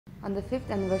On the 5th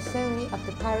anniversary of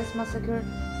the Paris massacre,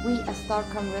 we as Star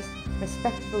Congress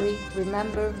respectfully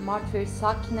remember Martyr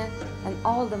Sakine and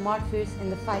all the martyrs in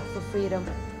the fight for freedom,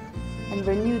 and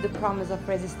renew the promise of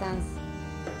resistance.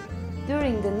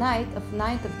 During the night of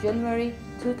 9th of January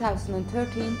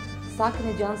 2013,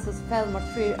 Sakine Cansiz fell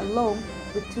martyr alone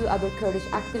with two other Kurdish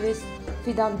activists,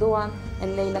 Fidan, Doğan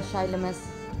and Leyla Saylemez.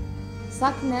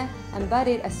 Sakine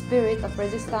embodied a spirit of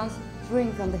resistance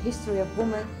drawing from the history of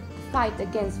women to fight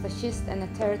against fascist and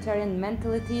authoritarian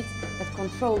mentalities that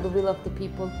control the will of the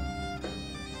people.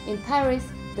 In Paris,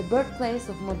 the birthplace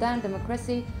of modern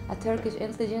democracy, a Turkish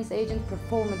intelligence agent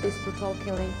performed this brutal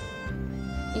killing.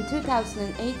 In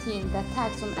 2018, the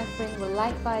attacks on Afrin were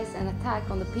likewise an attack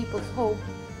on the people's hope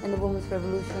in the women's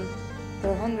revolution.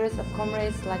 There are hundreds of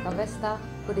comrades like Avesta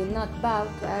who did not bow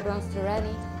to Erdogan's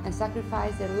tyranny and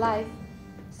sacrificed their life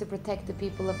to protect the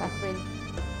people of Afrin.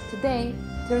 Today,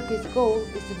 Turkey's goal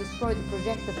is to destroy the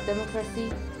project of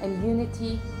democracy and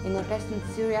unity in northwestern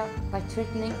Syria by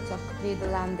threatening to occupy the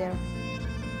land there.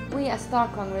 We as Star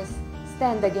Congress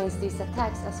stand against these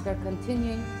attacks as we are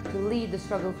continuing to lead the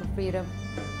struggle for freedom.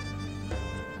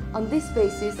 On this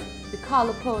basis, we call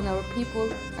upon our people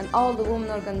and all the women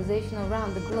organizations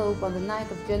around the globe on the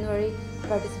 9th of January to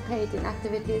participate in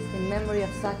activities in memory of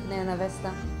Sakine and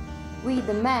Avesta. We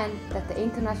demand that the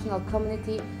international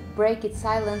community break its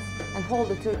silence and hold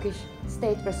the Turkish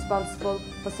state responsible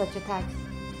for such attacks.